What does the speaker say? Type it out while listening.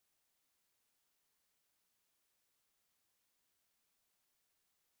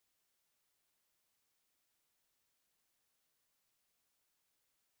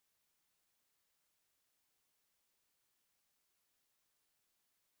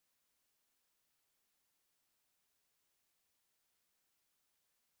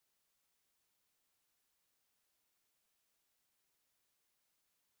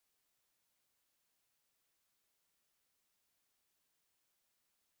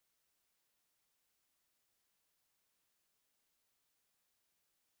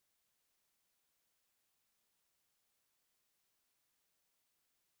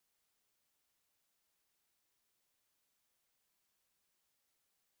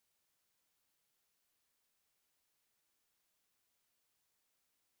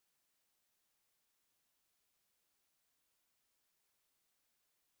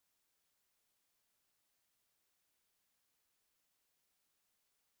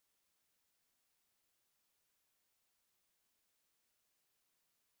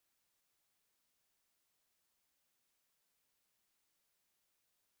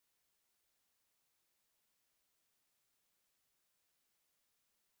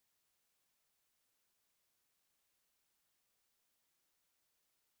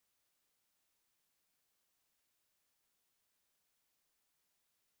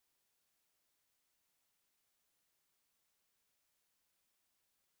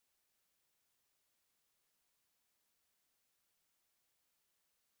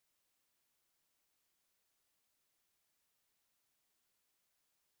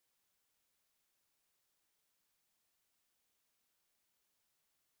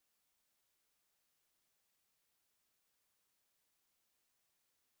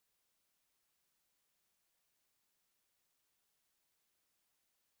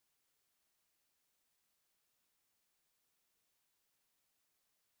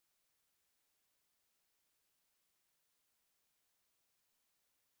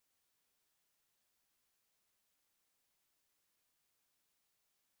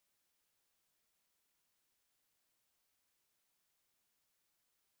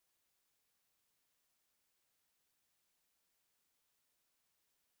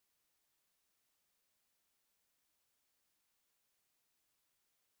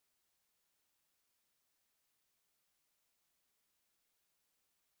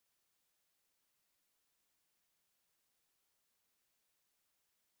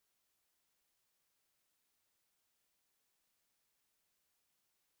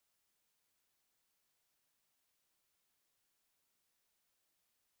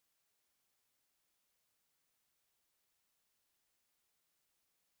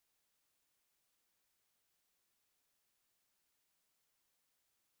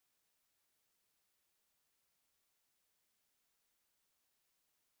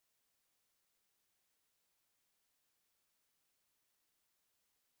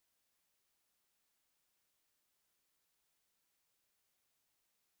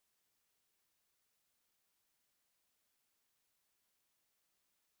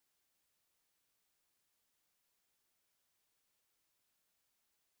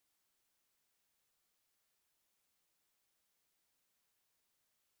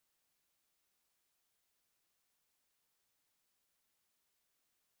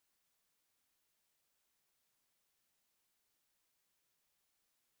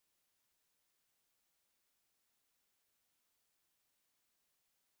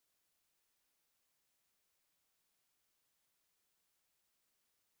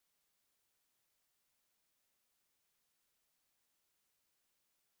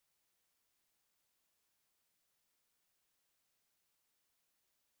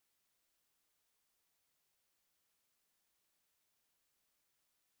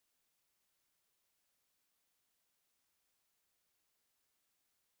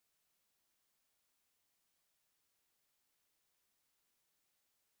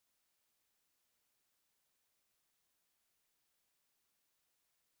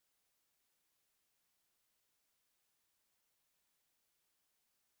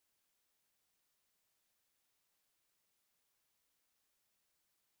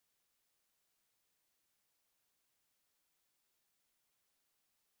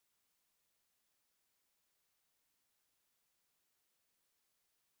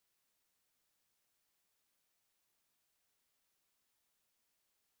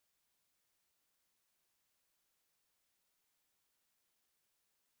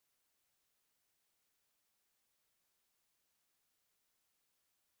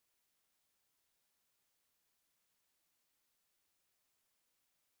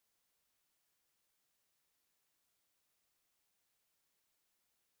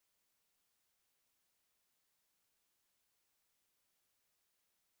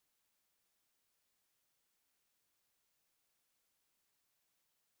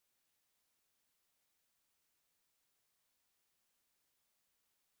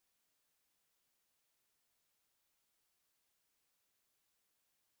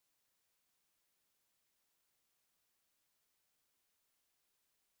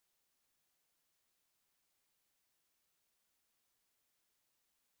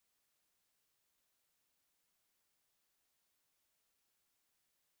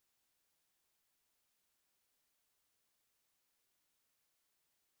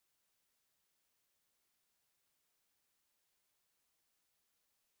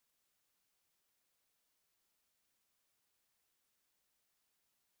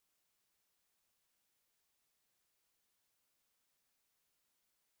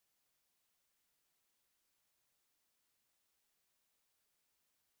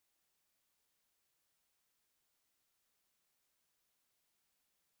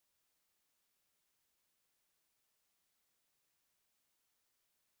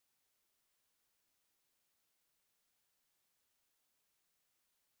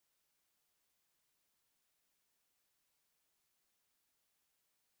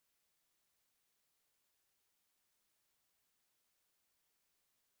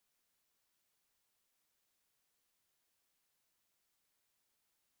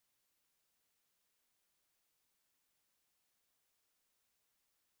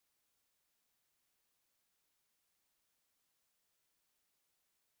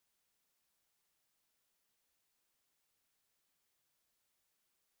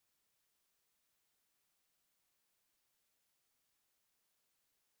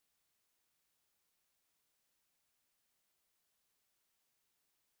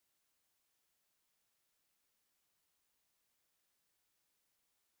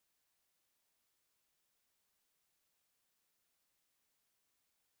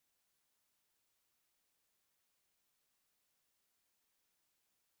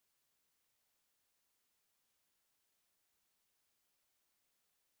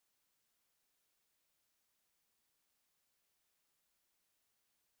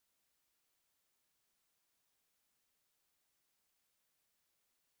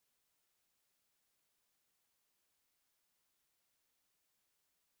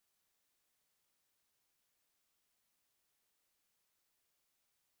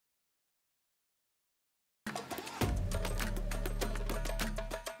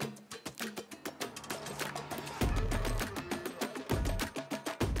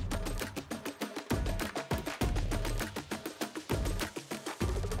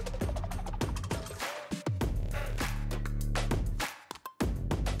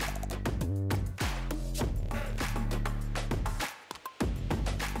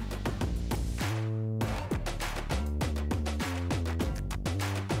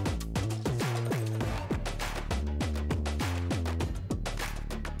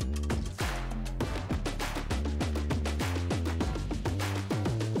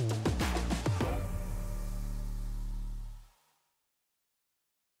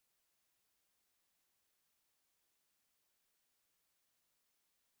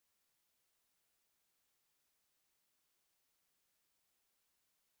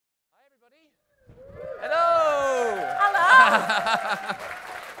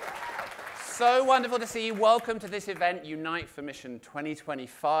So wonderful to see you. Welcome to this event, Unite for Mission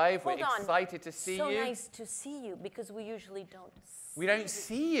 2025. We're excited to see you. So nice to see you, because we usually don't. We don't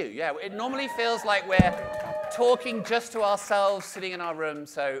see you. Yeah, it normally feels like we're talking just to ourselves, sitting in our room.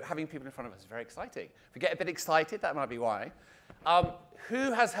 So having people in front of us is very exciting. If we get a bit excited, that might be why.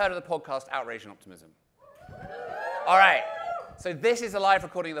 Who has heard of the podcast Outrage and Optimism? All right. So this is a live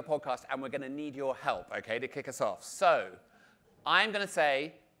recording of the podcast, and we're going to need your help, okay, to kick us off. So I'm going to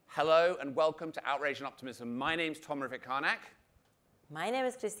say hello and welcome to Outrage and Optimism. My name's Tom Rivik-Karnak. My name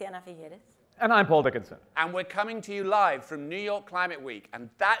is Christiana Figueres. And I'm Paul Dickinson. And we're coming to you live from New York Climate Week. And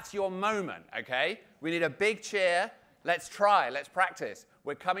that's your moment, okay? We need a big cheer. Let's try. Let's practice.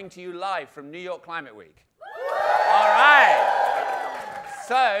 We're coming to you live from New York Climate Week. All right.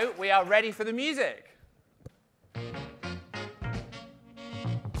 So we are ready for the music.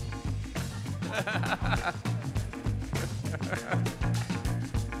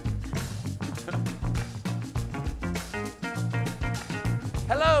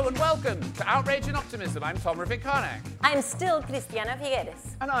 Hello and welcome to Outrage and Optimism. I'm Tom Rivik-Karnak. I'm still Christiana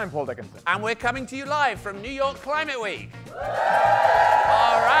Figueres. And I'm Paul Dickinson. And we're coming to you live from New York Climate Week.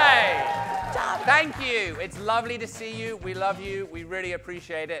 All right. Thank you. It's lovely to see you. We love you. We really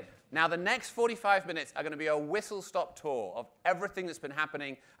appreciate it. Now, the next 45 minutes are going to be a whistle-stop tour of everything that's been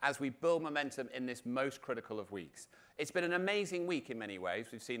happening as we build momentum in this most critical of weeks. It's been an amazing week in many ways.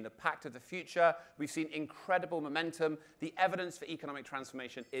 We've seen the Pact of the Future. We've seen incredible momentum. The evidence for economic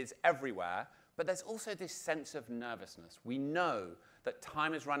transformation is everywhere. But there's also this sense of nervousness. We know that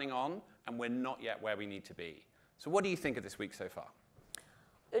time is running on, and we're not yet where we need to be. So what do you think of this week so far?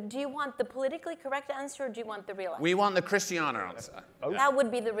 Do you want the politically correct answer, or do you want the real answer? We want the Christiana answer. Oh. That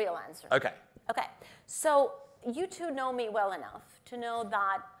would be the real answer. Okay. Okay. So you two know me well enough to know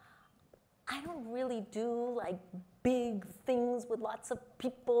that I don't really do like big things with lots of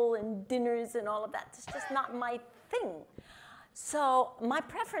people and dinners and all of that. It's just not my thing. So my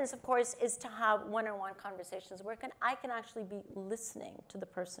preference, of course, is to have one-on-one conversations where I can actually be listening to the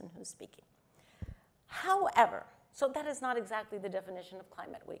person who's speaking. However, so that is not exactly the definition of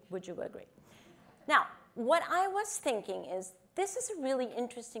Climate Week. Would you agree? Now, what I was thinking is this is a really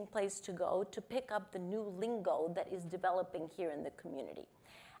interesting place to go to pick up the new lingo that is developing here in the community.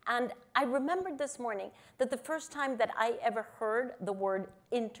 And I remembered this morning that the first time that I ever heard the word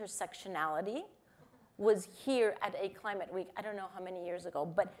intersectionality was here at a Climate Week. I don't know how many years ago,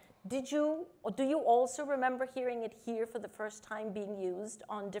 but do you also remember hearing it here for the first time being used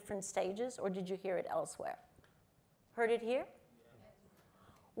on different stages, or did you hear it elsewhere? Heard it here?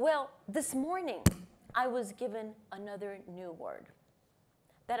 Well, this morning, I was given another new word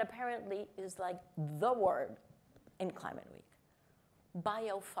that apparently is like the word in Climate Week.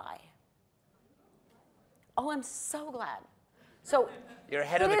 Biofi. Oh, I'm so glad. So you're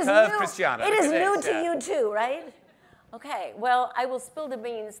ahead of the curve, new. Christiana. It is new to you too, right? Okay, well, I will spill the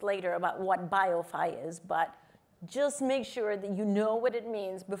beans later about what Biofi is, but just make sure that you know what it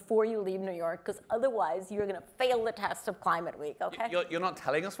means before you leave New York, because otherwise you're going to fail the test of Climate Week, okay? You're not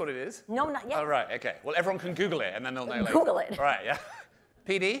telling us what it is? No, not yet. Oh, right, okay. Well, everyone can Google it, and then they'll know later. Google it. All right, yeah.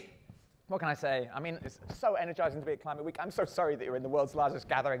 PD? What can I say? I mean, it's so energizing to be at Climate Week. I'm so sorry that you're in the world's largest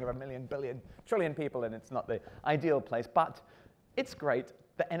gathering of 1 million, billion, trillion people, and it's not the ideal place. But it's great,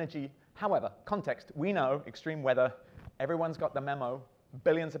 the energy. However, context, we know extreme weather. Everyone's got the memo.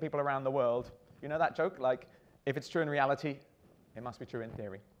 Billions of people around the world. You know that joke? Like, if it's true in reality, it must be true in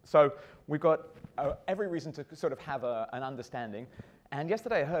theory. So we've got every reason to sort of have an understanding. And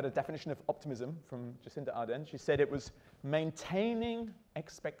yesterday I heard a definition of optimism from Jacinda Ardern. She said it was maintaining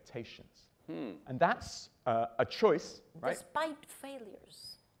expectations. And that's a choice, right? Despite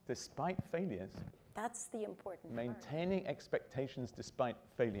failures. Despite failures. That's the important part. Maintaining expectations despite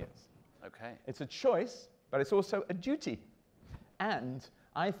failures. Okay. It's a choice, but it's also a duty. And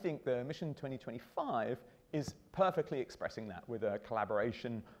I think the Mission 2025 is perfectly expressing that with a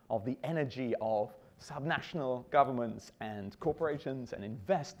collaboration of the energy of subnational governments and corporations and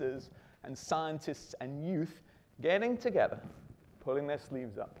investors and scientists and youth getting together, pulling their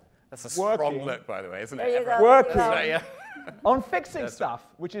sleeves up. That's a strong look, by the way, isn't it? There you go. Working Yeah. on fixing stuff,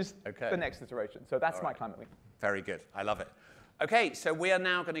 which is Okay. the next iteration. So that's my Climate Week. Very good. I love it. Okay, so we are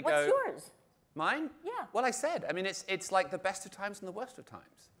now going to go... What's yours? Mine? Yeah. Well, I said, I mean, it's like the best of times and the worst of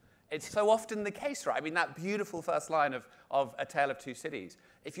times. It's so often the case, right? I mean, that beautiful first line of A Tale of Two Cities.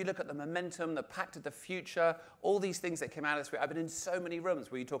 If you look at the momentum, the Pact of the Future, all these things that came out of this week, I've been in so many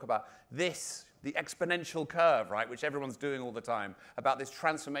rooms where you talk about this, the exponential curve, right, which everyone's doing all the time, about this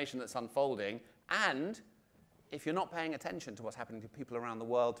transformation that's unfolding. And if you're not paying attention to what's happening to people around the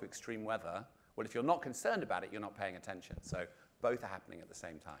world, to extreme weather, Well, if you're not concerned about it, you're not paying attention. So both are happening at the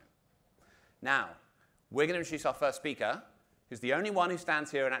same time. Now, we're going to introduce our first speaker, who's the only one who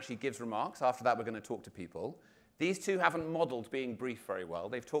stands here and actually gives remarks. After that, we're going to talk to people. These two haven't modeled being brief very well.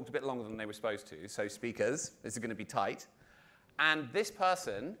 They've talked a bit longer than they were supposed to. So speakers, this is going to be tight. And this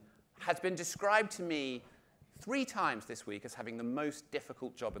person has been described to me 3 times this week as having the most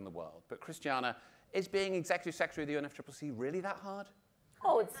difficult job in the world. But Christiana, is being Executive Secretary of the UNFCCC really that hard?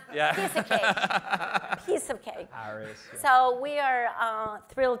 Oh, it's a piece of cake. Piece of cake. Paris, yeah. So we are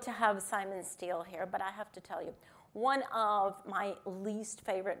thrilled to have Simon Steele here, but I have to tell you, one of my least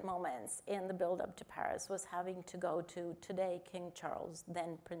favorite moments in the build-up to Paris was having to go to today King Charles,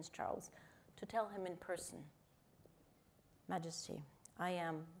 then Prince Charles, to tell him in person, Majesty, I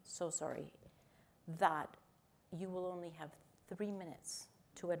am so sorry that you will only have 3 minutes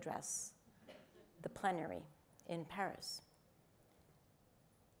to address the plenary in Paris.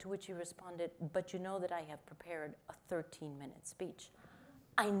 To which he responded, but you know that I have prepared a 13-minute speech.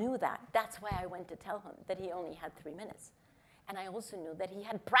 I knew that. That's why I went to tell him that he only had 3 minutes. And I also knew that he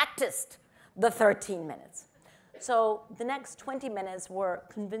had practiced the 13 minutes. So the next 20 minutes were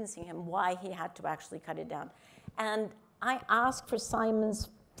convincing him why he had to actually cut it down. And I asked for Simon's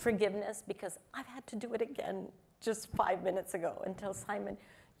forgiveness because I've had to do it again just 5 minutes ago and tell Simon,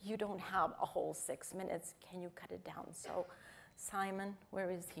 you don't have a whole 6 minutes. Can you cut it down? So Simon, where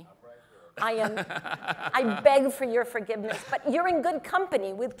is he? I beg for your forgiveness, but you're in good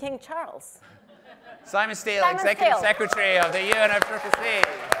company with King Charles. Simon Steele, Executive Secretary of the UNFCCC.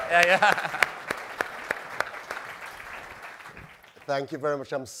 Yeah. Thank you very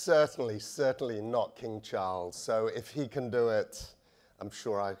much. I'm certainly not King Charles. So if he can do it, I'm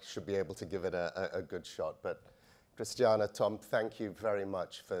sure I should be able to give it a good shot. But Christiana, Tom, thank you very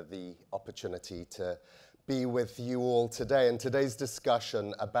much for the opportunity to be with you all today. And today's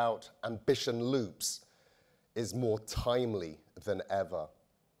discussion about ambition loops is more timely than ever.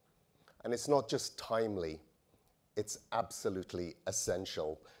 And it's not just timely, it's absolutely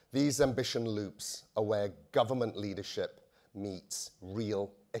essential. These ambition loops are where government leadership meets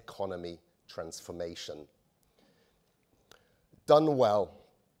real economy transformation. Done well,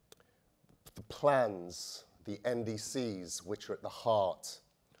 the plans, the NDCs, which are at the heart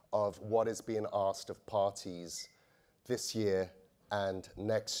of what is being asked of parties this year and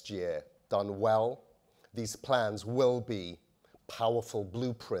next year. Done well, these plans will be powerful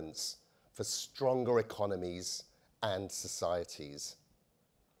blueprints for stronger economies and societies.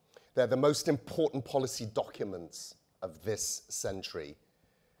 They're the most important policy documents of this century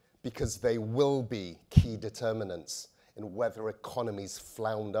because they will be key determinants in whether economies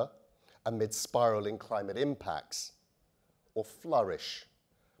flounder amid spiraling climate impacts or flourish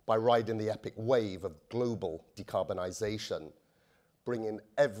by riding the epic wave of global decarbonization, bringing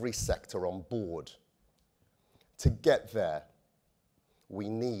every sector on board. To get there, we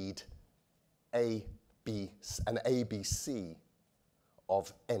need an ABC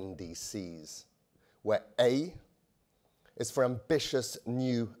of NDCs, where A is for ambitious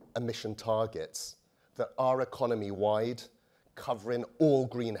new emission targets that are economy-wide, covering all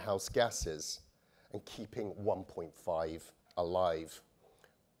greenhouse gases and keeping 1.5 alive.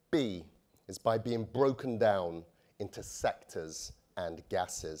 B is by being broken down into sectors and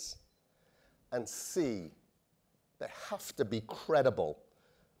gases. And C, they have to be credible,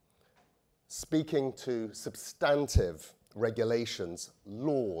 speaking to substantive regulations,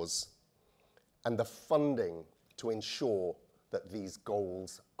 laws, and the funding to ensure that these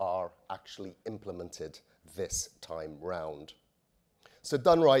goals are actually implemented this time round. So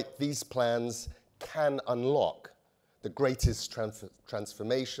done right, these plans can unlock the greatest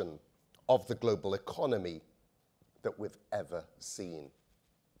transformation of the global economy that we've ever seen.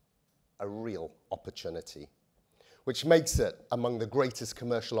 A real opportunity, which makes it among the greatest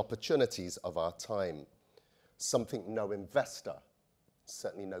commercial opportunities of our time. Something no investor,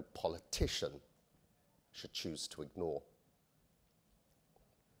 certainly no politician, should choose to ignore.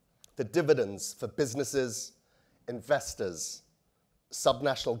 The dividends for businesses, investors,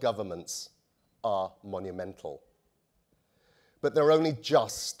 subnational governments are monumental. But they're only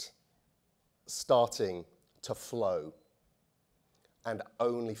just starting to flow and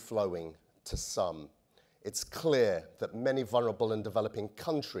only flowing to some. It's clear that many vulnerable and developing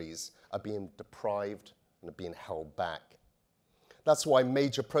countries are being deprived and are being held back. That's why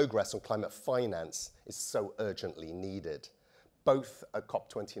major progress on climate finance is so urgently needed, both at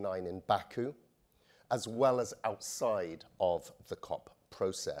COP29 in Baku, as well as outside of the COP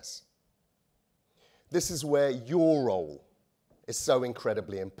process. This is where your role is so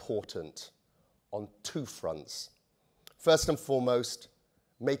incredibly important on 2 fronts. First and foremost,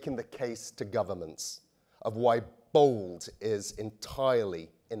 making the case to governments of why bold is entirely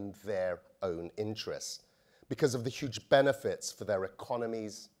in their own interests because of the huge benefits for their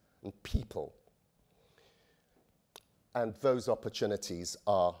economies and people. And those opportunities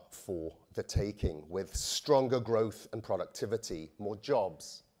are for the taking, with stronger growth and productivity, more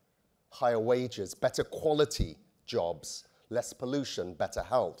jobs, higher wages, better quality jobs, less pollution, better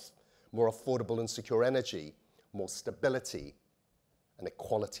health, more affordable and secure energy, more stability, and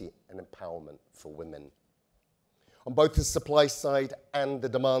equality and empowerment for women. On both the supply side and the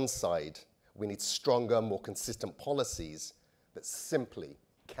demand side, we need stronger, more consistent policies that simply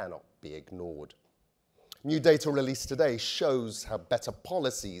cannot be ignored. New data released today shows how better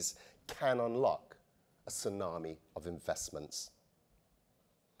policies can unlock a tsunami of investments.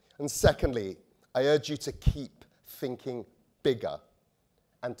 And secondly, I urge you to keep thinking bigger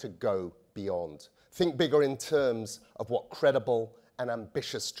and to go beyond. Think bigger in terms of what credible and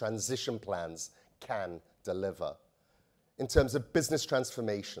ambitious transition plans can deliver. In terms of business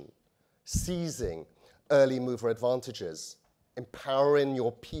transformation, seizing early mover advantages, empowering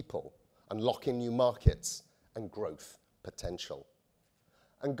your people, unlocking new markets and growth potential.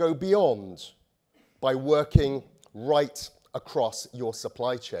 And go beyond by working right across your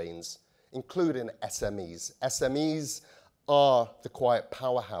supply chains, including SMEs. SMEs are the quiet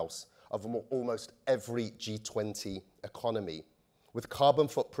powerhouse of almost every G20 economy, with carbon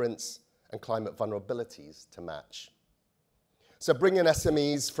footprints and climate vulnerabilities to match. So bringing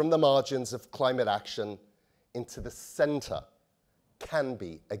SMEs from the margins of climate action into the center can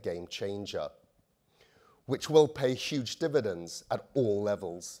be a game changer, which will pay huge dividends at all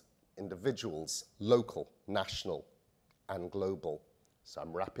levels, individuals, local, national, and global. So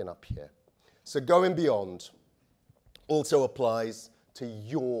I'm wrapping up here. So going beyond also applies to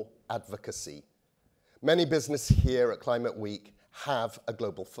your advocacy. Many businesses here at Climate Week have a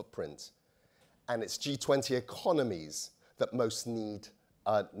global footprint, and it's G20 economies that most needed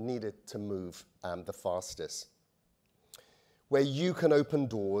to move the fastest. Where you can open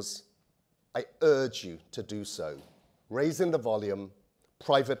doors, I urge you to do so, raising the volume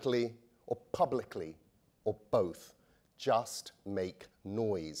privately or publicly or both. Just make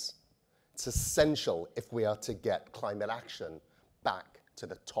noise. It's essential if we are to get climate action back to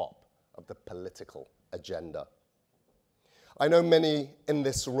the top of the political agenda. I know many in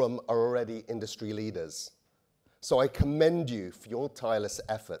this room are already industry leaders, so I commend you for your tireless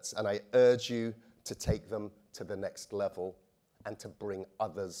efforts, and I urge you to take them to the next level and to bring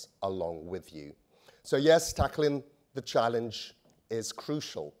others along with you. So yes, tackling the challenge is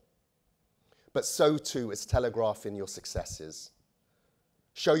crucial, but so too is telegraphing your successes.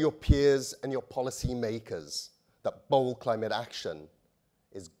 Show your peers and your policy makers that bold climate action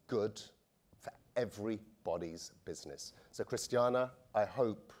is good for everybody's business. So Christiana, I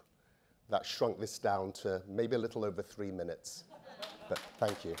hope that shrunk this down to maybe a little over 3 minutes, but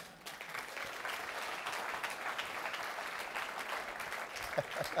thank you.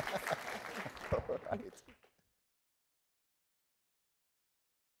 All right.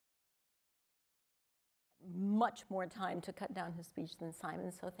 Much more time to cut down his speech than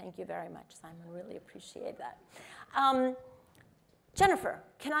Simon, so thank you very much, Simon. Really appreciate that. Jennifer,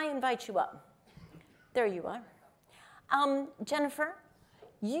 can I invite you up? There you are. Jennifer,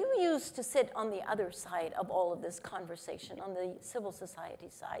 you used to sit on the other side of all of this conversation, on the civil society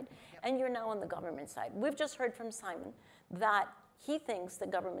side, and you're now on the government side. We've just heard from Simon that he thinks the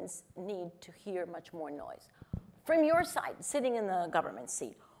governments need to hear much more noise. From your side, sitting in the government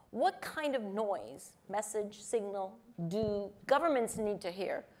seat, what kind of noise, message, signal, do governments need to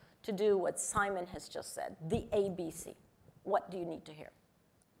hear to do what Simon has just said, the ABC? What do you need to hear?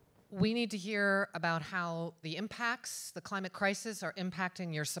 We need to hear about how the impacts, the climate crisis, are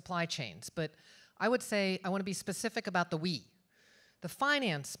impacting your supply chains. But I would say I want to be specific about the we. The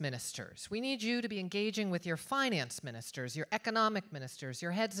finance ministers. We need you to be engaging with your finance ministers, your economic ministers,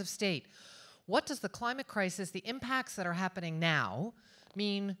 your heads of state. What does the climate crisis, the impacts that are happening now,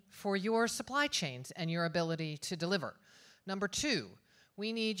 mean for your supply chains and your ability to deliver? Number two,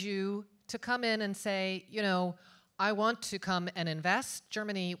 we need you to come in and say, you know, I want to come and invest.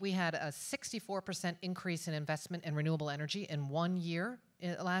 Germany, we had a 64% increase in investment in renewable energy in 1 year,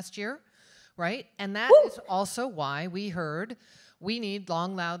 last year, right? And that is also why we heard we need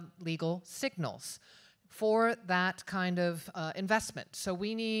long, loud legal signals for that kind of investment. So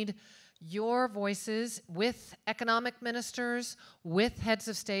we need your voices with economic ministers, with heads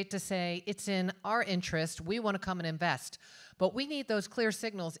of state to say, it's in our interest, we want to come and invest. But we need those clear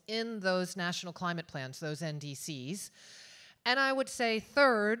signals in those national climate plans, those NDCs. And I would say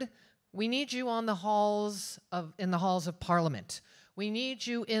third, we need you on the in the halls of Parliament. We need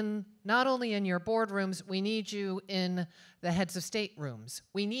you in, not only in your boardrooms, we need you in the heads of state rooms.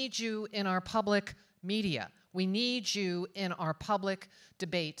 We need you in our public media. We need you in our public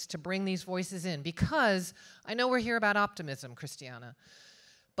debates to bring these voices in, because I know we're here about optimism, Christiana,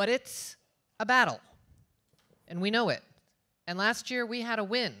 but it's a battle, and we know it. And last year we had a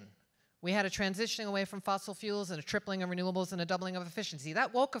win. We had a transitioning away from fossil fuels and a tripling of renewables and a doubling of efficiency.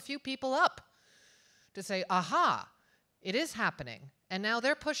 That woke a few people up to say, aha, it is happening. And now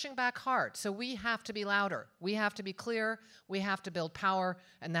they're pushing back hard. So we have to be louder. We have to be clear. We have to build power.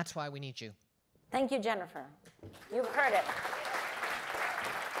 And that's why we need you. Thank you, Jennifer. You've heard it.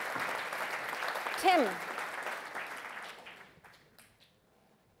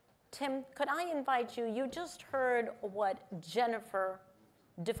 Tim, could I invite you? You just heard what Jennifer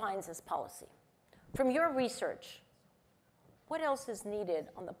defines as policy. From your research, what else is needed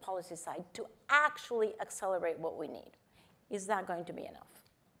on the policy side to actually accelerate what we need? Is that going to be enough?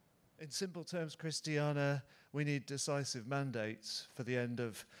 In simple terms, Christiana, we need decisive mandates for the end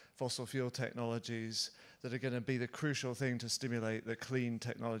of fossil fuel technologies that are going to be the crucial thing to stimulate the clean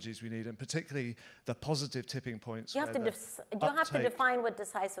technologies we need, and particularly the positive tipping points. You have to define what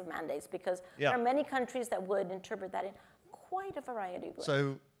decisive mandates, because there are many countries that would interpret that in quite a variety of ways.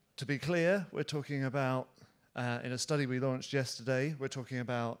 So, to be clear, we're talking about, in a study we launched yesterday, we're talking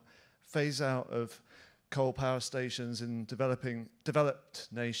about phase out of coal power stations in developed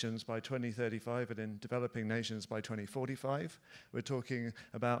nations by 2035 and in developing nations by 2045. We're talking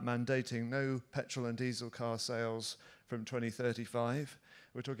about mandating no petrol and diesel car sales from 2035.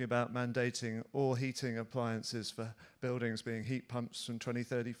 We're talking about mandating all heating appliances for buildings being heat pumps from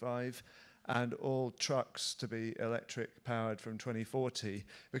 2035, and all trucks to be electric powered from 2040,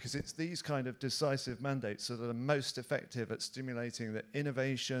 because it's these kind of decisive mandates that are the most effective at stimulating the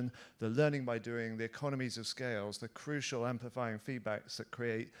innovation, the learning by doing, the economies of scales, the crucial amplifying feedbacks that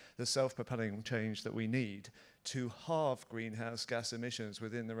create the self-propelling change that we need to halve greenhouse gas emissions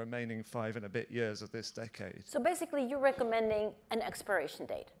within the remaining 5 and a bit years of this decade. So basically you're recommending an expiration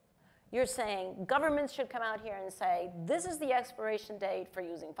date. You're saying governments should come out here and say, this is the expiration date for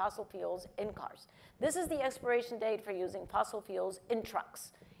using fossil fuels in cars. This is the expiration date for using fossil fuels in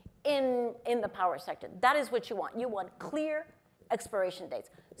trucks, in the power sector. That is what you want. You want clear expiration dates.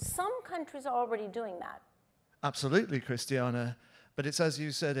 Some countries are already doing that. Absolutely, Christiana. But it's as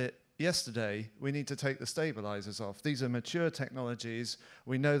you said it yesterday, we need to take the stabilizers off. These are mature technologies.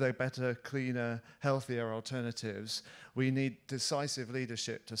 We know they're better, cleaner, healthier alternatives. We need decisive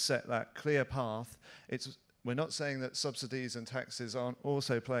leadership to set that clear path. We're not saying that subsidies and taxes aren't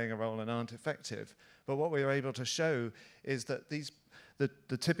also playing a role and aren't effective, but what we are able to show is that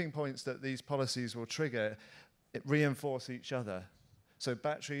the tipping points that these policies will trigger, it reinforce each other. So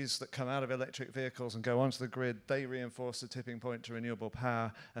batteries that come out of electric vehicles and go onto the grid, they reinforce the tipping point to renewable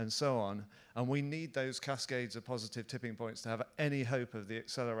power and so on. And we need those cascades of positive tipping points to have any hope of the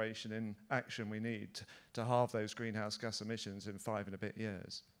acceleration in action we need to halve those greenhouse gas emissions in 5 and a bit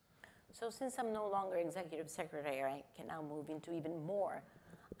years. So since I'm no longer executive secretary, I can now move into even more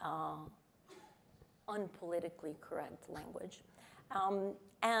unpolitically correct language.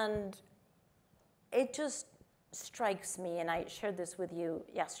 And it just strikes me, and I shared this with you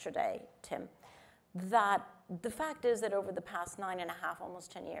yesterday, Tim, that the fact is that over the past 9.5,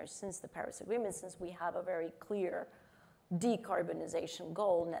 almost 10 years since the Paris Agreement, since we have a very clear decarbonization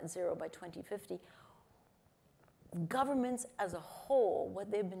goal, net zero by 2050, governments as a whole,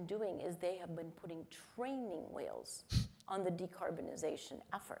 what they've been doing is they have been putting training wheels on the decarbonization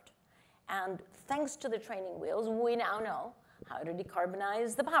effort. And thanks to the training wheels, we now know how to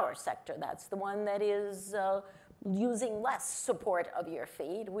decarbonize the power sector. That's the one that is using less support of your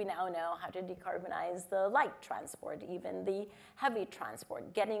feed. We now know how to decarbonize the light transport, even the heavy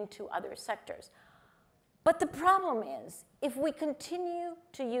transport, getting to other sectors. But the problem is, if we continue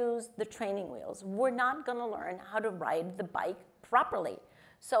to use the training wheels, we're not going to learn how to ride the bike properly.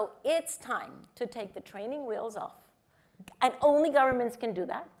 So it's time to take the training wheels off. And only governments can do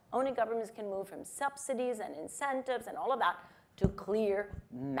that. Only governments can move from subsidies and incentives and all of that to clear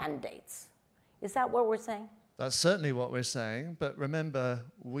mandates. Is that what we're saying? That's certainly what we're saying, but remember,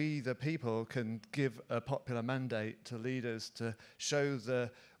 we, the people, can give a popular mandate to leaders to show the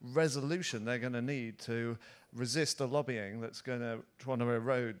resolution they're going to need to resist the lobbying that's going to want to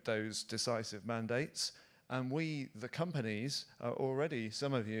erode those decisive mandates. And we, the companies, are already,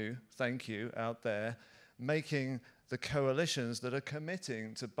 some of you, thank you, out there, making the coalitions that are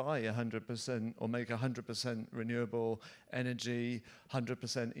committing to buy 100% or make 100% renewable energy,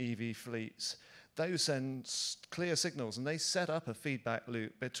 100% EV fleets. those send clear signals, and they set up a feedback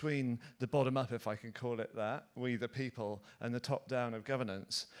loop between the bottom up, if I can call it that, we the people, and the top down of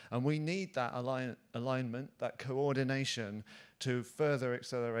governance. And we need that alignment, that coordination to further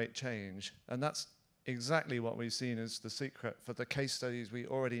accelerate change. And that's exactly what we've seen as the secret for the case studies we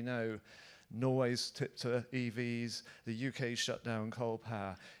already know. Norway's tip to EVs, the UK's shut down coal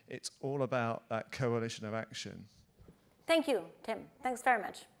power. It's all about that coalition of action. Thank you, Tim. Thanks very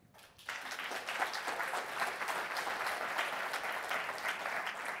much.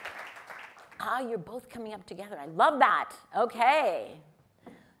 You're both coming up together. I love that. Okay.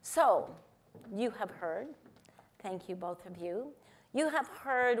 So, you have heard. Thank you, both of you. You have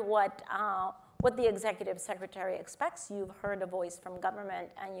heard what the executive secretary expects. You've heard a voice from government,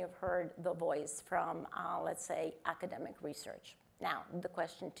 and you've heard the voice from, let's say, academic research. Now, the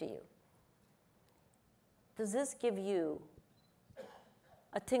question to you. Does this give you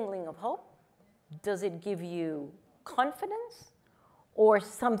a tingling of hope? Does it give you confidence? Or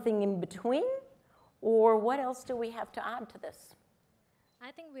something in between? Or what else do we have to add to this?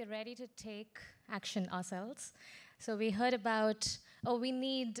 I think we're ready to take action ourselves. So we heard about, we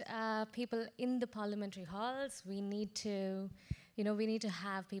need people in the parliamentary halls. We need to, we need to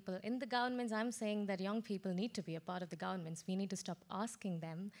have people in the governments. I'm saying that young people need to be a part of the governments. We need to stop asking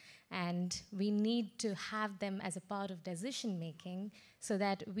them, and we need to have them as a part of decision making so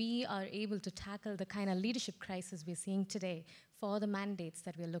that we are able to tackle the kind of leadership crisis we're seeing today for the mandates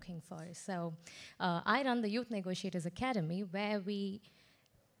that we're looking for. So I run the Youth Negotiators Academy, where we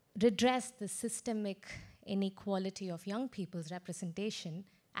redress the systemic inequality of young people's representation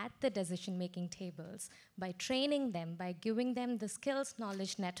at the decision-making tables by training them, by giving them the skills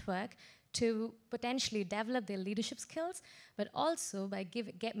knowledge network to potentially develop their leadership skills, but also by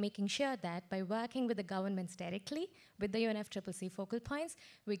making sure that by working with the governments directly, with the UNFCCC focal points,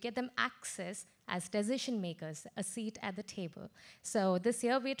 we get them access as decision makers, a seat at the table. So this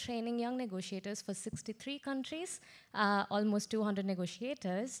year we're training young negotiators for 63 countries, almost 200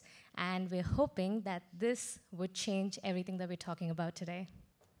 negotiators, and we're hoping that this would change everything that we're talking about today.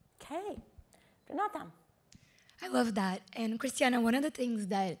 Okay, Renata. I love that. And Christiana, one of the things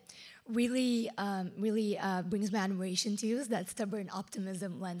that really brings my admiration to you is that stubborn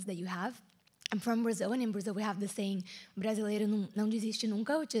optimism lens that you have. I'm from Brazil, and in Brazil we have the saying, brasileiro não desiste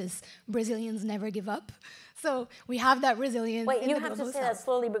nunca, which is Brazilians never give up. So we have that resilience. Wait, you have to say that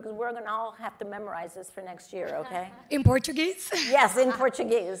slowly because we're going to all have to memorize this for next year, okay? In Portuguese? Yes, in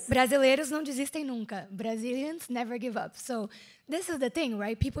Portuguese. Brasileiros não desistem nunca. Brazilians never give up. So this is the thing,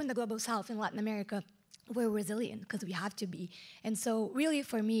 right? People in the Global South in Latin America, we're resilient because we have to be. And so really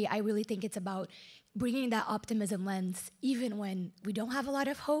for me, I really think it's about bringing that optimism lens even when we don't have a lot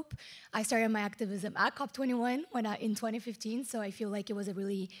of hope. I started my activism at COP21 in 2015, so I feel like it was a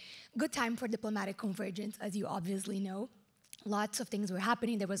really good time for diplomatic convergence, as you obviously know. Lots of things were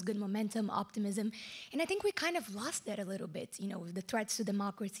happening. There was good momentum, optimism. And I think we kind of lost that a little bit, with the threats to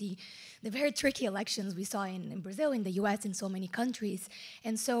democracy, the very tricky elections we saw in Brazil, in the US, in so many countries.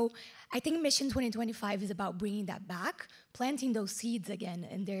 And so I think Mission 2025 is about bringing that back, planting those seeds again.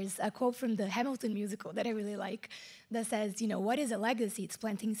 And there's a quote from the Hamilton musical that I really like that says, what is a legacy? It's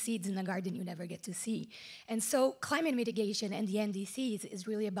planting seeds in a garden you never get to see. And so climate mitigation and the NDCs is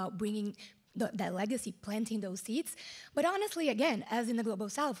really about bringing that legacy, planting those seeds. But honestly, again, as in the Global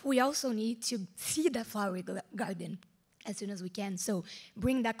South, we also need to see that flowery garden as soon as we can. So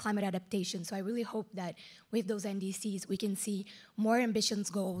bring that climate adaptation. So I really hope that with those NDCs, we can see more ambitious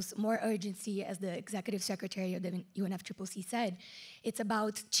goals, more urgency, as the executive secretary of the UNFCCC said. It's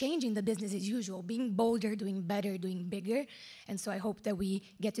about changing the business as usual, being bolder, doing better, doing bigger. And so I hope that we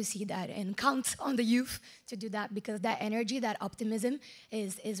get to see that and count on the youth to do that, because that energy, that optimism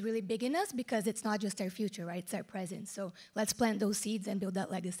is really big in us, because it's not just our future, right? It's our present. So let's plant those seeds and build that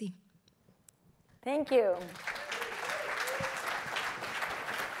legacy. Thank you.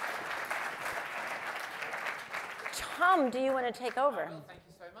 Tom, do you want to take over? Thank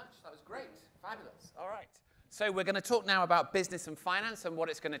you so much. That was great. Fabulous. All right. So we're going to talk now about business and finance and what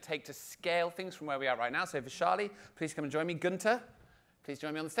it's going to take to scale things from where we are right now. So Vishali, please come and join me. Gunter, please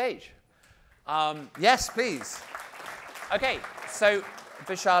join me on the stage. Yes, please. OK, so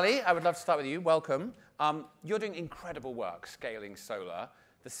Vishali, I would love to start with you. Welcome. You're doing incredible work scaling solar.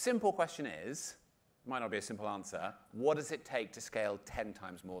 The simple question is, might not be a simple answer, what does it take to scale 10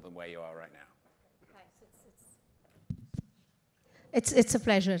 times more than where you are right now? It's a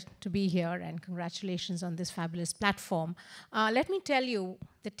pleasure to be here, and congratulations on this fabulous platform. Let me tell you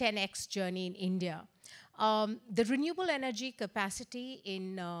the 10x journey in India. The renewable energy capacity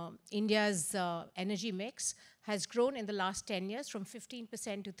in India's energy mix has grown in the last 10 years from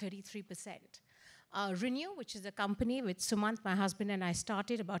 15% to 33%. Renew, which is a company which Sumant, my husband, and I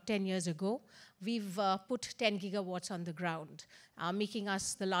started about 10 years ago. We've put 10 gigawatts on the ground, making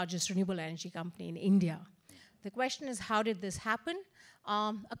us the largest renewable energy company in India. The question is, how did this happen?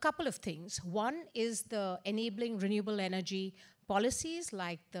 A couple of things. One is the enabling renewable energy policies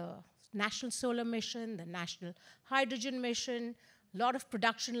like the National Solar Mission, the National Hydrogen Mission, a lot of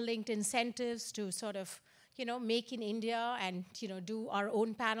production-linked incentives to sort of, make in India and, do our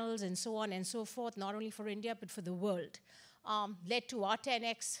own panels and so on and so forth, not only for India, but for the world. Led to our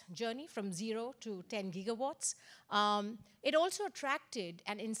 10x journey from 0 to 10 gigawatts. It also attracted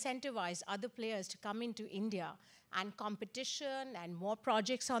and incentivized other players to come into India, and competition and more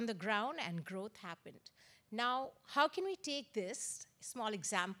projects on the ground, and growth happened. Now, how can we take this small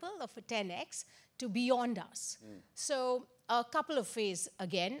example of a 10x to beyond us? So a couple of ways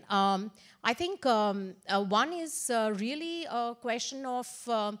again. I think one is really a question of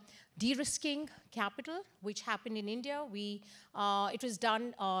de-risking capital, which happened in India. It was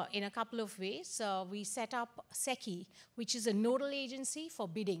done in a couple of ways. We set up SECI, which is a nodal agency for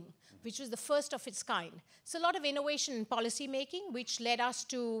bidding, which was the first of its kind. So a lot of innovation in policy making, which led us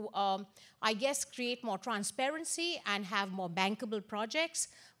to, I guess, create more transparency and have more bankable projects,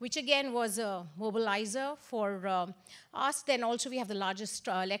 which again was a mobilizer for us. Then also we have the largest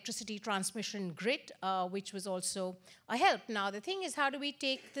electricity transmission grid, which was also a help. Now the thing is, how do we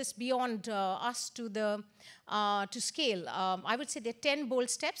take this beyond us to the to scale? I would say there are 10 bold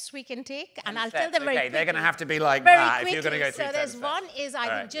steps we can take, and I'll tell them very quickly. They're going to have to be like very that quickly. if you're going to go through. So there's one is, I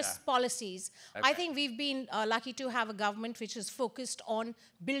think, right, just policies. I think we've been lucky to have a government which is focused on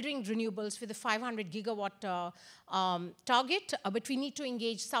building renewables with a 500 gigawatt target, but we need to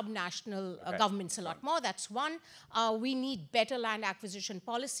engage subnational governments a lot more. That's one. We need better land acquisition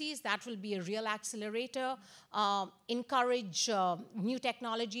policies. That will be a real accelerator. Encourage new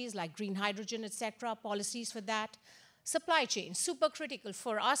technologies like green hydrogen, etc. Policies for that. Supply chain, super critical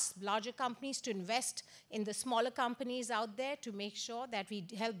for us, larger companies, to invest in the smaller companies out there to make sure that we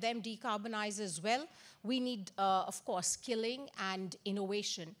help them decarbonize as well. We need, of course, skilling and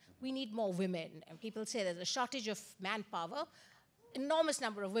innovation. We need more women. And people say there's a shortage of manpower. Enormous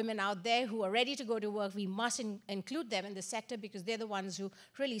number of women out there who are ready to go to work. We must include them in the sector because they're the ones who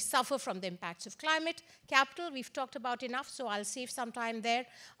really suffer from the impacts of climate. Capital, we've talked about enough, so I'll save some time there.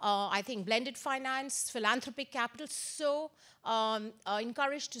 I think blended finance, philanthropic capital, so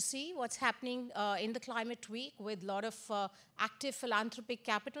encouraged to see what's happening in the Climate Week with a lot of active philanthropic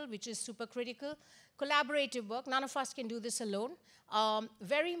capital, which is super critical. Collaborative work, none of us can do this alone.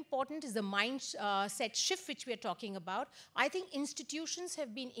 Very important is the mindset shift which we are talking about. I think institutions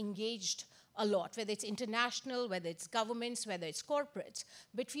have been engaged a lot, whether it's international, whether it's governments, whether it's corporates.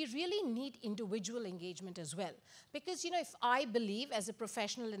 But we really need individual engagement as well. Because, if I believe as a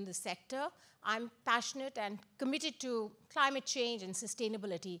professional in the sector, I'm passionate and committed to climate change and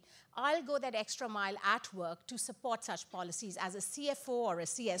sustainability, I'll go that extra mile at work to support such policies as a CFO or a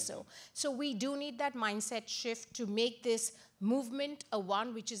CSO. So we do need that mindset shift to make this movement a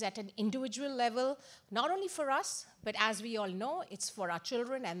one which is at an individual level, not only for us, but as we all know, it's for our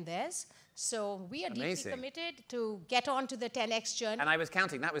children and theirs. So we are deeply committed to get on to the 10x journey. And I was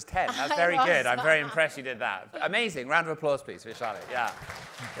counting, that was 10. That's very good. I'm very impressed you did that. Amazing. Round of applause, please, for Charlotte. Yeah.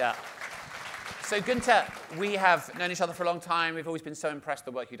 Yeah. So Gunther, we have known each other for a long time. We've always been so impressed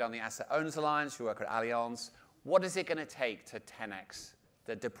with the work you've done in the Asset Owners Alliance. You work at Allianz. What is it going to take to 10x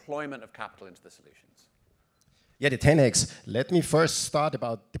the deployment of capital into the solutions? Yeah, the 10x. Let me first start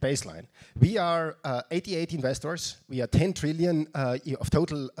about the baseline. We are 88 investors. We are 10 trillion of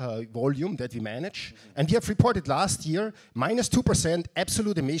total volume that we manage. And we have reported last year -2%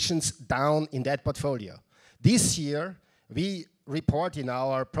 absolute emissions down in that portfolio. This year, we report in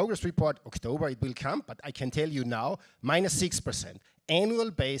our progress report, October it will come, but I can tell you now, -6%.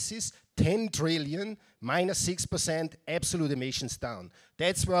 Annual basis, 10 trillion, -6% absolute emissions down.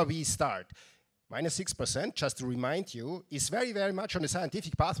 That's where we start. -6%, just to remind you, is very, very much on the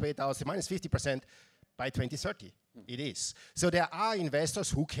scientific pathway towards the -50% by 2030. It is. So there are investors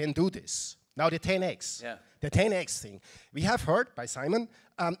who can do this. Now the 10x. Yeah. The 10x thing. We have heard by Simon,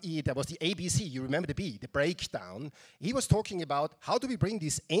 there was the ABC, you remember the B, the breakdown. He was talking about how do we bring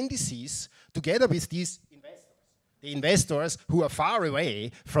these NDCs together with these investors. The investors who are far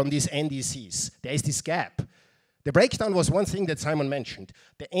away from these NDCs. There is this gap. The breakdown was one thing that Simon mentioned.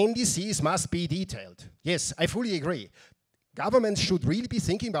 The NDCs must be detailed. Yes, I fully agree. Governments should really be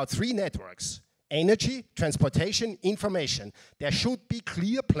thinking about 3 networks: energy, transportation, information. There should be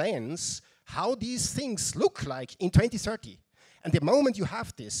clear plans how these things look like in 2030. And the moment you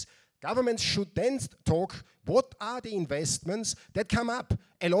have this, governments should then talk, what are the investments that come up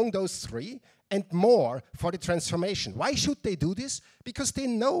along those 3? and more for the transformation. Why should they do this? Because they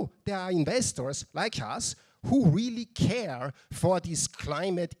know there are investors like us who really care for this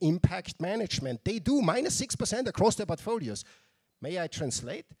climate impact management. They do -6% across their portfolios. May I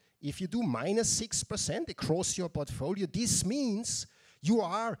translate? If you do -6% across your portfolio, this means you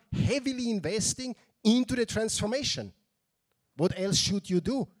are heavily investing into the transformation. What else should you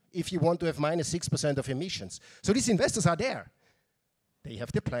do if you want to have -6% of emissions? So these investors are there. They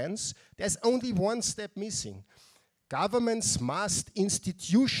have the plans. There's only one step missing. Governments must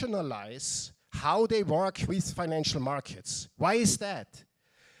institutionalize how they work with financial markets. Why is that?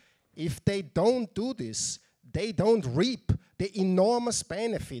 If they don't do this, they don't reap the enormous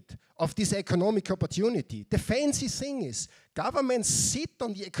benefit of this economic opportunity. The fancy thing is, governments sit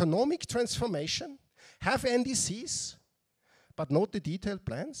on the economic transformation, have NDCs, but not the detailed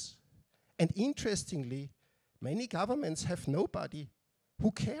plans. And interestingly, many governments have nobody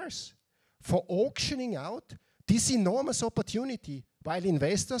who cares for auctioning out this enormous opportunity while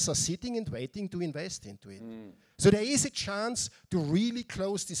investors are sitting and waiting to invest into it. So there is a chance to really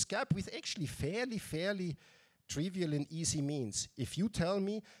close this gap with actually fairly trivial and easy means. If you tell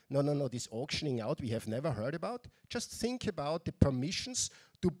me, no, this auctioning out we have never heard about, just think about the permissions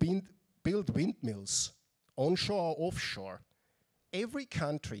to build windmills, onshore or offshore. Every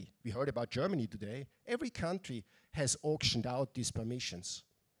country, we heard about Germany today, every country has auctioned out these permissions.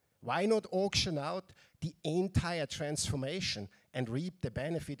 Why not auction out the entire transformation and reap the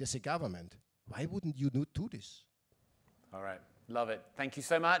benefit as a government? Why wouldn't you do this? All right, love it. Thank you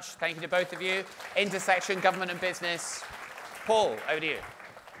so much. Thank you to both of you. Intersection, government and business. Paul, over to you.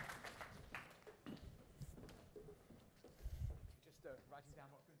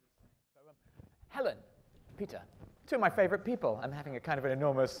 Helen, Peter, two of my favorite people. I'm having a kind of an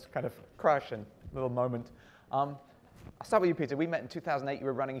enormous kind of crush and little moment. I'll start with you, Peter. We met in 2008. You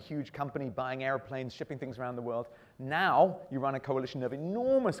were running a huge company, buying airplanes, shipping things around the world. Now you run a coalition of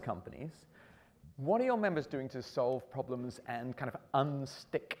enormous companies. What are your members doing to solve problems and kind of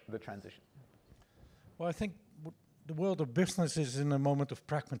unstick the transition? Well, I think the world of business is in a moment of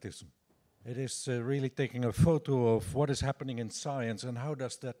pragmatism. It is really taking a photo of what is happening in science and how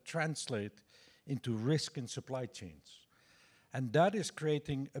does that translate into risk in supply chains. And that is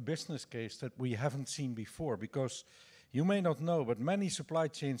creating a business case that we haven't seen before, because you may not know, but many supply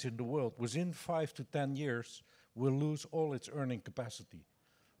chains in the world within 5 to 10 years will lose all its earning capacity.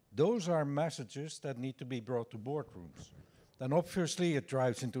 Those are messages that need to be brought to boardrooms. Then obviously it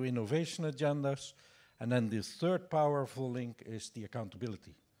drives into innovation agendas, and then the third powerful link is the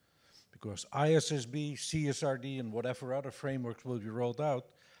accountability. Because ISSB, CSRD, and whatever other frameworks will be rolled out,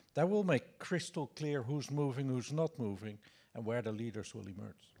 that will make crystal clear who's moving, who's not moving, and where the leaders will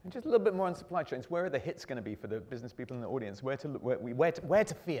emerge. And just a little bit more on supply chains. Where are the hits going to be for the business people in the audience? Where to look, where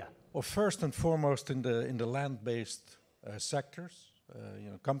to fear? Well, first and foremost in the land-based sectors,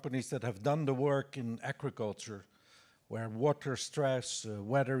 companies that have done the work in agriculture, where water stress,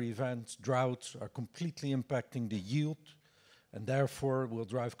 weather events, droughts are completely impacting the yield, and therefore will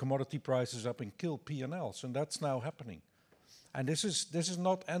drive commodity prices up and kill P&Ls, and that's now happening. And this is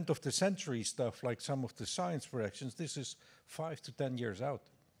not end of the century stuff like some of the science projections. This is 5 to 10 years out.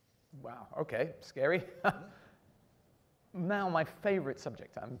 Wow, okay, scary. Now my favorite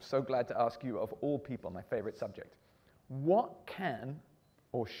subject. I'm so glad to ask you, of all people, my favorite subject. What can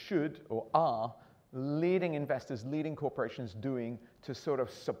or should or are leading investors, leading corporations doing to sort of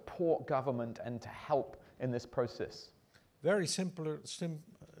support government and to help in this process? Very similar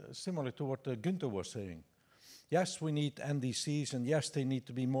to what Günther was saying. Yes, we need NDCs, and yes, they need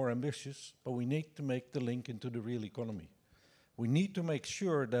to be more ambitious, but we need to make the link into the real economy. We need to make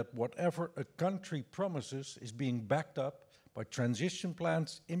sure that whatever a country promises is being backed up by transition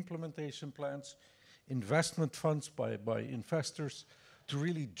plans, implementation plans, investment funds by investors to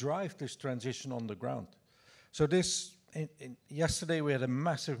really drive this transition on the ground. So yesterday we had a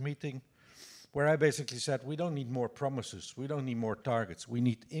massive meeting where I basically said, we don't need more promises, we don't need more targets, we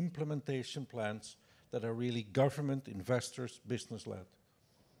need implementation plans that are really government, investors, business-led.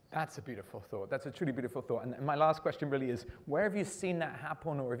 That's a beautiful thought. That's a truly beautiful thought. And my last question really is, where have you seen that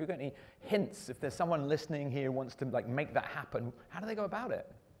happen, or have you got any hints? If there's someone listening here who wants to make that happen, how do they go about it?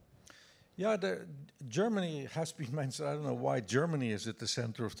 Yeah, Germany has been mentioned. I don't know why Germany is at the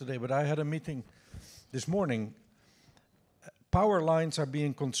center of today, but I had a meeting this morning. Power lines are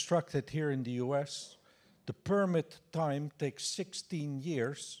being constructed here in the US. The permit time takes 16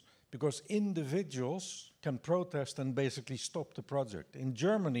 years. Because individuals can protest and basically stop the project. In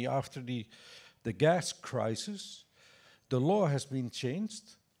Germany, after the gas crisis, the law has been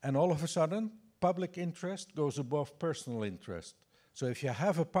changed, and all of a sudden, public interest goes above personal interest. So if you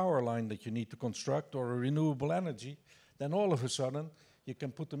have a power line that you need to construct or a renewable energy, then all of a sudden you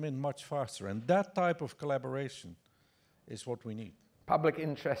can put them in much faster. And that type of collaboration is what we need. Public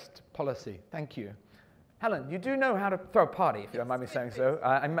interest policy. Thank you. Helen, you do know how to throw a party, if you don't mind me saying so.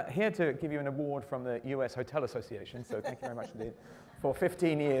 I'm here to give you an award from the US Hotel Association, so thank you very much indeed for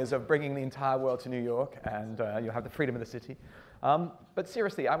 15 years of bringing the entire world to New York, and you'll have the freedom of the city. But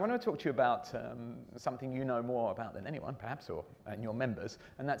seriously, I want to talk to you about something you know more about than anyone, perhaps, and your members,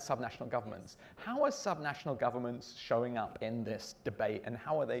 and that's subnational governments. How are subnational governments showing up in this debate, and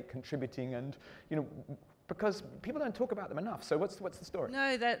how are they contributing? And, you know, because people don't talk about them enough. So what's the story?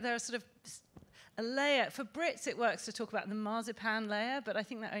 No, they're sort of a layer. For Brits, it works to talk about the marzipan layer, but I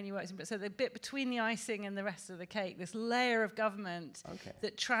think that only works in Brits. So the bit between the icing and the rest of the cake, this layer of government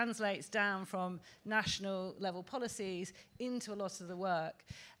that translates down from national level policies into a lot of the work.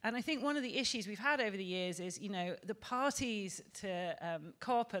 And I think one of the issues we've had over the years is, you know, the parties to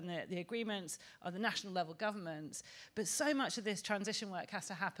COP and the agreements are the national level governments, but so much of this transition work has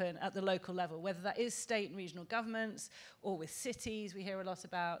to happen at the local level, whether that is state and regional governments or with cities we hear a lot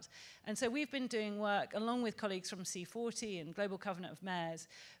about. And so we've been doing work along with colleagues from C40 and Global Covenant of Mayors,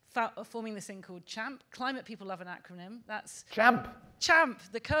 forming this thing called CHAMP. Climate people love an acronym. That's CHAMP. CHAMP,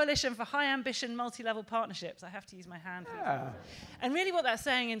 the Coalition for High Ambition Multi-Level Partnerships. I have to use my hand for this. And really what that's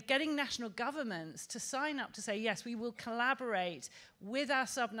saying is getting national governments to sign up to say, yes, we will collaborate with our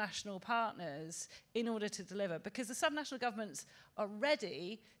subnational partners in order to deliver. Because the subnational governments are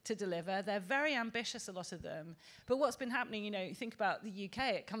ready to deliver. They're very ambitious, a lot of them. But what's been happening, you know, you think about the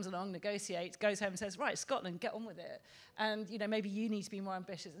UK, it comes along, negotiates, goes home and says, right, Scotland, get on with it. And, you know, maybe you need to be more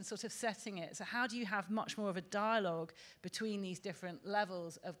ambitious and sort of setting it. So how do you have much more of a dialogue between these different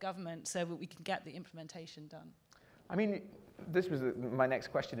levels of government so that we can get the implementation done? I mean, this was my next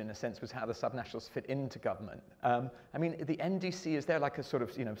question, in a sense, was how the subnationals fit into government. I mean, the NDC, is there like a sort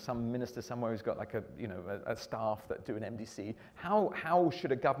of, you know, some minister somewhere who's got like a, you know, a staff that do an MDC? How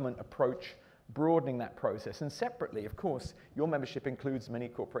should a government approach broadening that process? And separately, of course, your membership includes many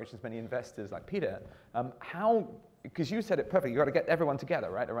corporations, many investors like Peter. Because you said it perfectly, you've got to get everyone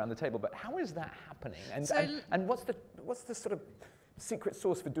together, right, around the table. But how is that happening? And what's the sort of secret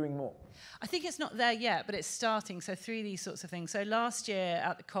sauce for doing more? I think it's not there yet, but it's starting. So through these sorts of things. So last year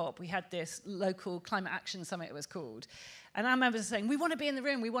at the COP, we had this local climate action summit, it was called. And our members are saying, we want to be in the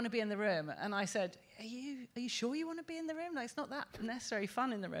room, we want to be in the room. And I said, are you sure you want to be in the room? Like, it's not that necessarily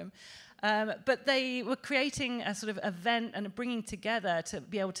fun in the room. But they were creating a sort of event and bringing together to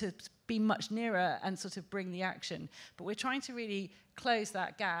be able to be much nearer and sort of bring the action. But we're trying to really close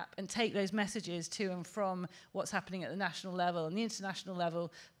that gap and take those messages to and from what's happening at the national level and the international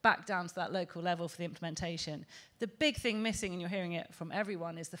level back down to that local level for the implementation. The big thing missing, and you're hearing it from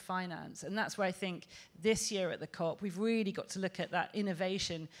everyone, is the finance. And that's where I think this year at the COP, we've really got to look at that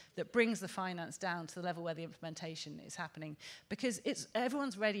innovation that brings the finance down to the level where the implementation is happening. Because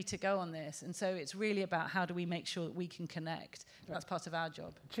everyone's ready to go on this. And so it's really about how do we make sure that we can connect. That's part of our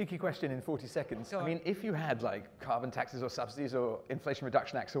job. Cheeky question in 40 seconds. I mean, if you had like carbon taxes or subsidies or Inflation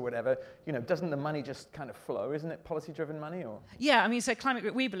Reduction Acts or whatever, you know, doesn't the money just kind of flow? Isn't it policy-driven money? Or? Yeah, I mean, so Climate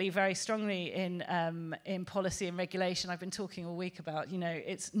Group, we believe very strongly in policy and regulation. I've been talking all week about, you know,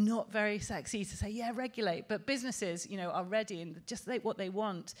 it's not very sexy to say, yeah, regulate, but businesses, you know, are ready, and just what they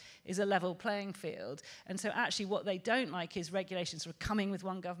want is a level playing field. And so actually what they don't like is regulation sort of coming with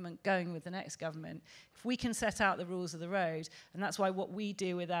one government, going with the next government. If we can set out the rules of the road, and that's why what we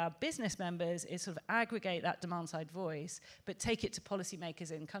do with our business members is sort of aggregate that demand-side voice, but take it to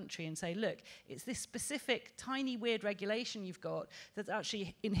policymakers in country and say, look, it's this specific, tiny, weird regulation you've got that's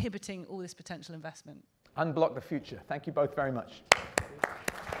actually inhibiting all this potential investment. Unblock the future. Thank you both very much.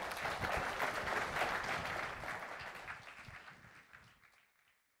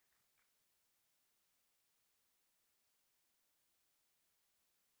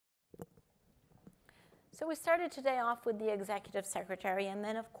 So we started today off with the executive secretary, and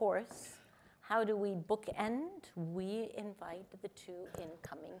then, of course, how do we bookend? We invite the two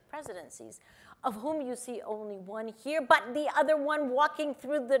incoming presidencies, of whom you see only one here, but the other one walking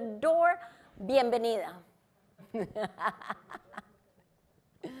through the door. Bienvenida.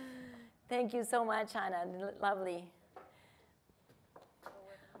 Thank you so much, Anna. Lovely.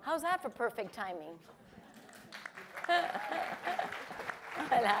 How's that for perfect timing?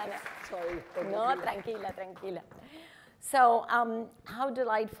 Hola, Ana. Sorry. No, tranquila, tranquila. So, how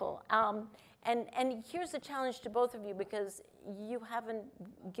delightful. And here's the challenge to both of you, because you haven't,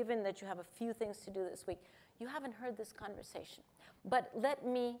 given that you have a few things to do this week, you haven't heard this conversation. But let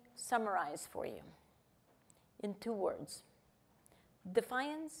me summarize for you in 2 words.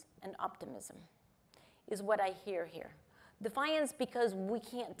 Defiance and optimism is what I hear here. Defiance because we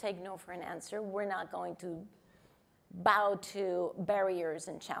can't take no for an answer. We're not going to bow to barriers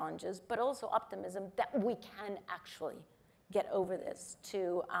and challenges, but also optimism that we can actually get over this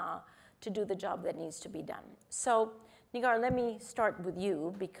to do the job that needs to be done. So, Nigar, let me start with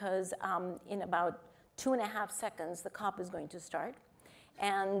you because in about 2.5 seconds, the COP is going to start.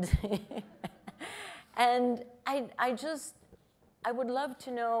 And, and I would love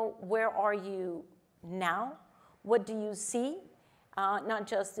to know, where are you now? What do you see? Not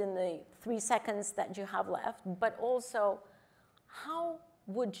just in the 3 seconds that you have left, but also how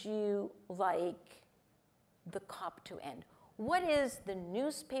would you like the COP to end? What is the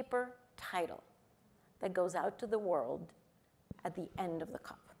newspaper title that goes out to the world at the end of the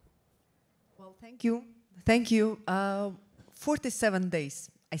COP? Well, thank you. Thank you. 47 days.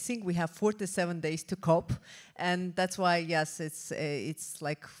 I think we have 47 days to COP, and that's why, yes, it's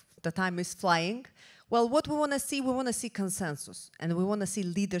like the time is flying. Well, what we want to see consensus, and we want to see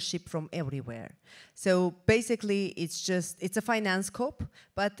leadership from everywhere. So basically, it's a finance COP,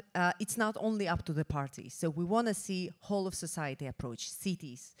 but it's not only up to the parties. So we want to see whole of society approach,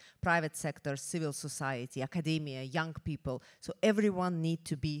 cities, private sector, civil society, academia, young people. So everyone need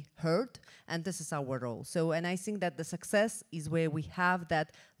to be heard, and this is our role. So, and I think that the success is where we have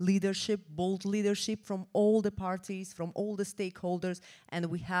that leadership, bold leadership from all the parties, from all the stakeholders, and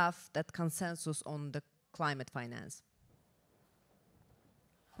we have that consensus on the climate finance.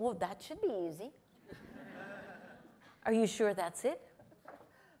 Well, that should be easy. Are you sure that's it?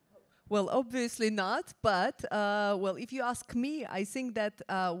 Well, obviously not, but well, if you ask me, I think that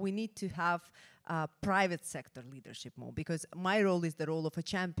we need to have private sector leadership more, because my role is the role of a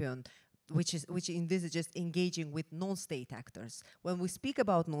champion, which envisages engaging with non-state actors. When we speak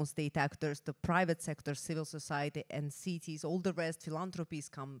about non-state actors, the private sector, civil society, and cities, all the rest, philanthropies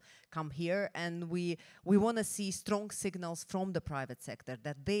come here, and we want to see strong signals from the private sector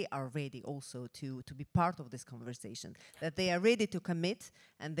that they are ready also to be part of this conversation, that they are ready to commit,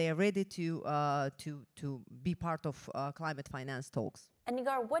 and they are ready to be part of climate finance talks. And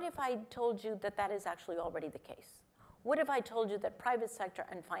Nigar, what if I told you that that is actually already the case? What if I told you that private sector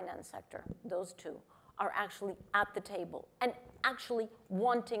and finance sector, those two, are actually at the table and actually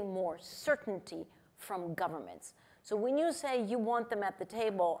wanting more certainty from governments? So when you say you want them at the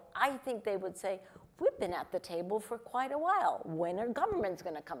table, I think they would say, we've been at the table for quite a while. When are governments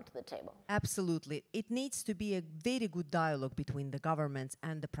going to come to the table? Absolutely. It needs to be a very good dialogue between the governments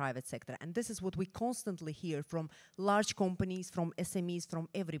and the private sector. And this is what we constantly hear from large companies, from SMEs, from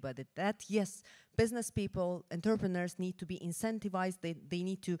everybody, that yes, business people, entrepreneurs need to be incentivized. They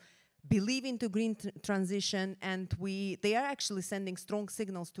need to believe into green transition, and they are actually sending strong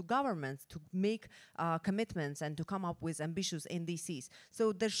signals to governments to make commitments and to come up with ambitious NDCs.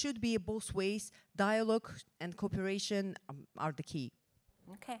 So there should be both ways. Dialogue and cooperation are the key.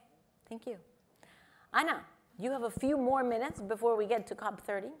 Okay, thank you. Anna, you have a few more minutes before we get to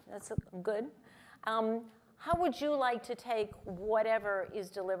COP30. That's good. How would you like to take whatever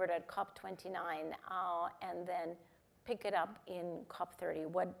is delivered at COP29 and then pick it up in COP30?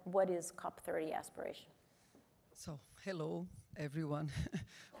 What is COP30 aspiration? So, hello, everyone.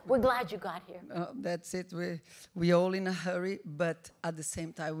 We're glad you got here. That's it. We're all in a hurry, but at the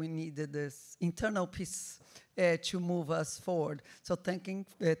same time, we needed this internal peace to move us forward. So thank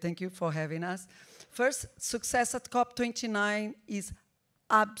you for having us. First, success at COP29 is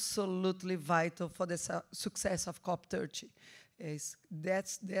absolutely vital for the success of COP30.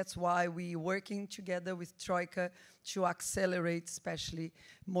 That's why we're working together with Troika to accelerate, especially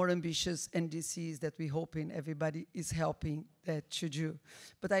more ambitious NDCs that we're hoping everybody is helping to do.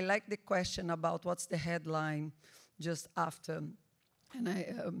 But I like the question about what's the headline just after.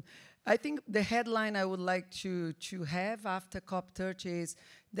 And I think the headline I would like to have after COP30 is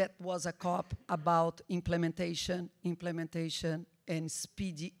that was a COP about implementation, and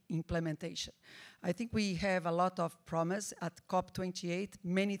speedy implementation. I think we have a lot of promise at COP28.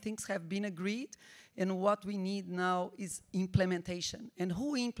 Many things have been agreed, and what we need now is implementation. And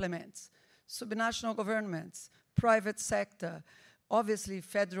who implements? Subnational governments, private sector, obviously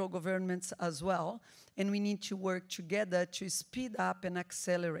federal governments as well, and we need to work together to speed up and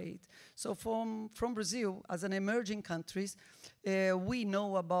accelerate. So from Brazil, as an emerging countries, we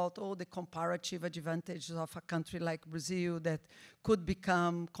know about all the comparative advantages of a country like Brazil that could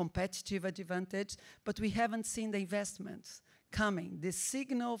become competitive advantage, but we haven't seen the investments coming. The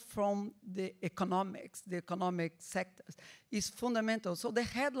signal from the economic sectors is fundamental. So the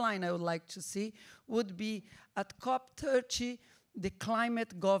headline I would like to see would be, at COP30, the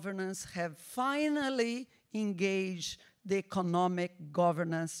climate governance have finally engaged the economic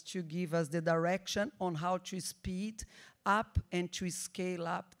governance to give us the direction on how to speed up and to scale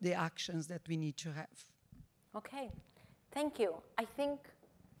up the actions that we need to have. Okay, thank you. I think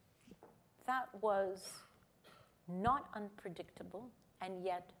that was not unpredictable and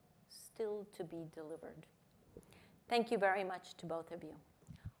yet still to be delivered. Thank you very much to both of you.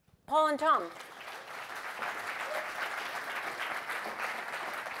 Paul and Tom.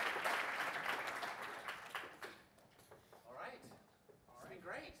 All right, it's been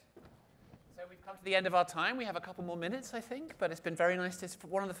great. So we've come to the end of our time. We have a couple more minutes, I think, but it's been very nice. It's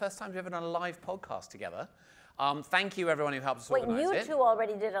one of the first times we've ever done a live podcast together. Thank you, everyone who helped us organize it. Wait, you two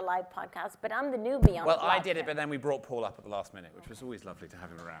already did a live podcast, but I'm the newbie on Well, the I live did it, thing. but then we brought Paul up at the last minute, which was always lovely to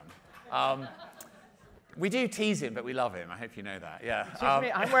have him around. We do tease him, but we love him. I hope you know that. Yeah. Excuse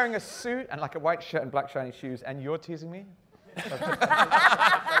me, I'm wearing a suit and like a white shirt and black shiny shoes, and you're teasing me?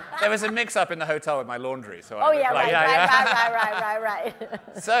 There was a mix-up in the hotel with my laundry, so Oh, yeah, right.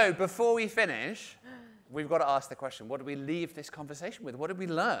 So before we finish, we've got to ask the question, what did we leave this conversation with? What did we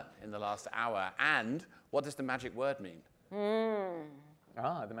learn in the last hour? And what does the magic word mean?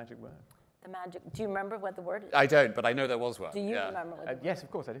 Ah, the magic word. The magic. Do you remember what the word is? I don't, but I know there was one. Do you remember what the word is? Yes, of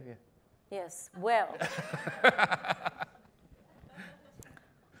course I do, yeah. Yes, well.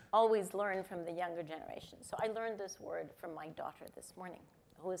 Always learn from the younger generation. So I learned this word from my daughter this morning,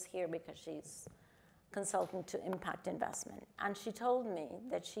 who is here because she's consultant to impact investment. And she told me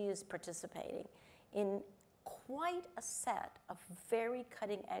that she is participating in quite a set of very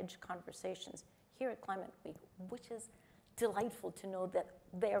cutting-edge conversations here at Climate Week, which is delightful to know that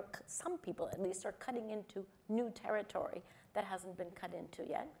some people at least are cutting into new territory that hasn't been cut into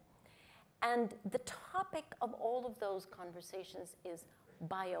yet. And the topic of all of those conversations is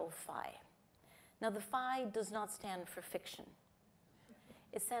bio-fi. Now, the FI does not stand for fiction.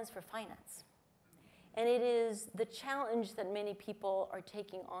 It stands for finance. And it is the challenge that many people are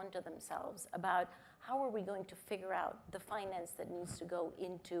taking onto themselves about how are we going to figure out the finance that needs to go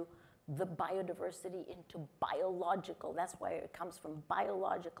into the biodiversity, into biological. That's why it comes from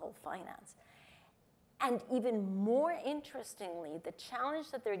biological finance. And even more interestingly, the challenge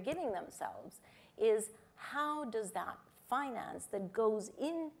that they're giving themselves is how does that finance that goes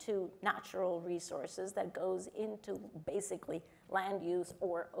into natural resources, that goes into basically land use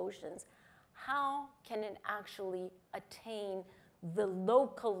or oceans, how can it actually attain the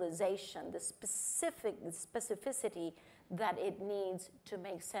localization, the specificity that it needs to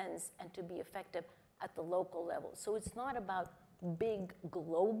make sense and to be effective at the local level? So it's not about big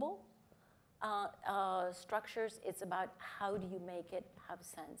global structures, it's about how do you make it have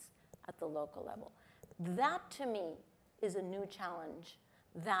sense at the local level. That, to me, is a new challenge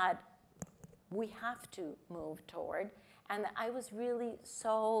that we have to move toward, and I was really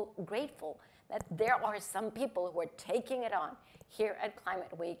so grateful that there are some people who are taking it on here at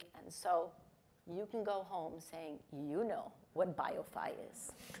Climate Week, and so you can go home saying, you know what bio-fi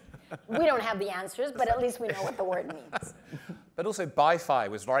is. We don't have the answers, but at least we know what the word means. But also, bi-fi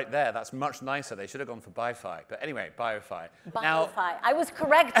was right there. That's much nicer. They should have gone for bi-fi. But anyway, bio-fi. Bio-fi. I was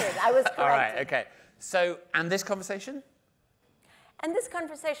corrected. All right, okay. So, and this conversation? And this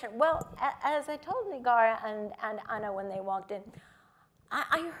conversation, well, as I told Nigar and Anna when they walked in,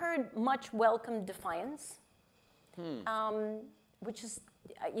 I heard much welcome defiance, which is,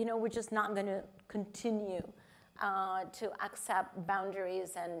 we're just not going to continue to accept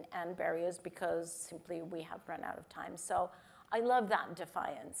boundaries and barriers because simply we have run out of time. So I love that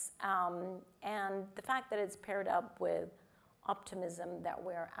defiance. And the fact that it's paired up with optimism that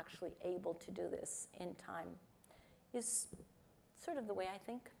we're actually able to do this in time is sort of the way I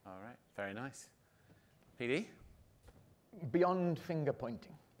think. All right, very nice. PD? Beyond finger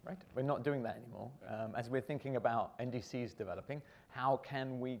pointing, right? We're not doing that anymore. As we're thinking about NDCs developing, how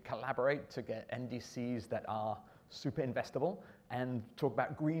can we collaborate to get NDCs that are super investable and talk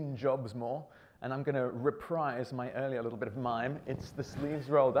about green jobs more? And I'm going to reprise my earlier little bit of mime. It's the sleeves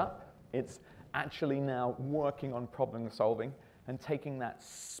rolled up. It's actually now working on problem solving and taking that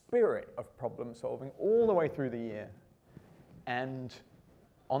spirit of problem solving all the way through the year. And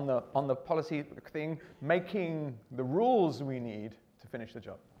on the policy thing, making the rules we need to finish the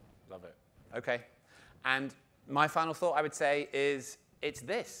job. Love it. Okay. And my final thought, I would say, is it's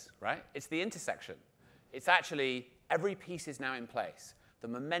this, right? It's the intersection. It's actually every piece is now in place. The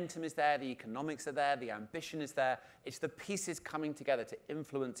momentum is there, the economics are there, the ambition is there. It's the pieces coming together to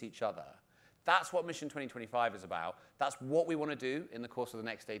influence each other. That's what Mission 2025 is about. That's what we want to do in the course of the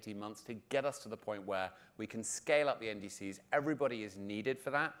next 18 months to get us to the point where we can scale up the NDCs. Everybody is needed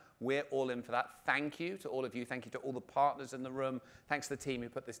for that. We're all in for that. Thank you to all of you. Thank you to all the partners in the room. Thanks to the team who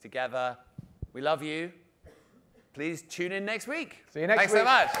put this together. We love you. Please tune in next week. See you next week. Thanks so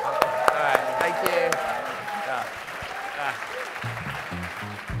much. All right. Thank you. Yeah. Bye.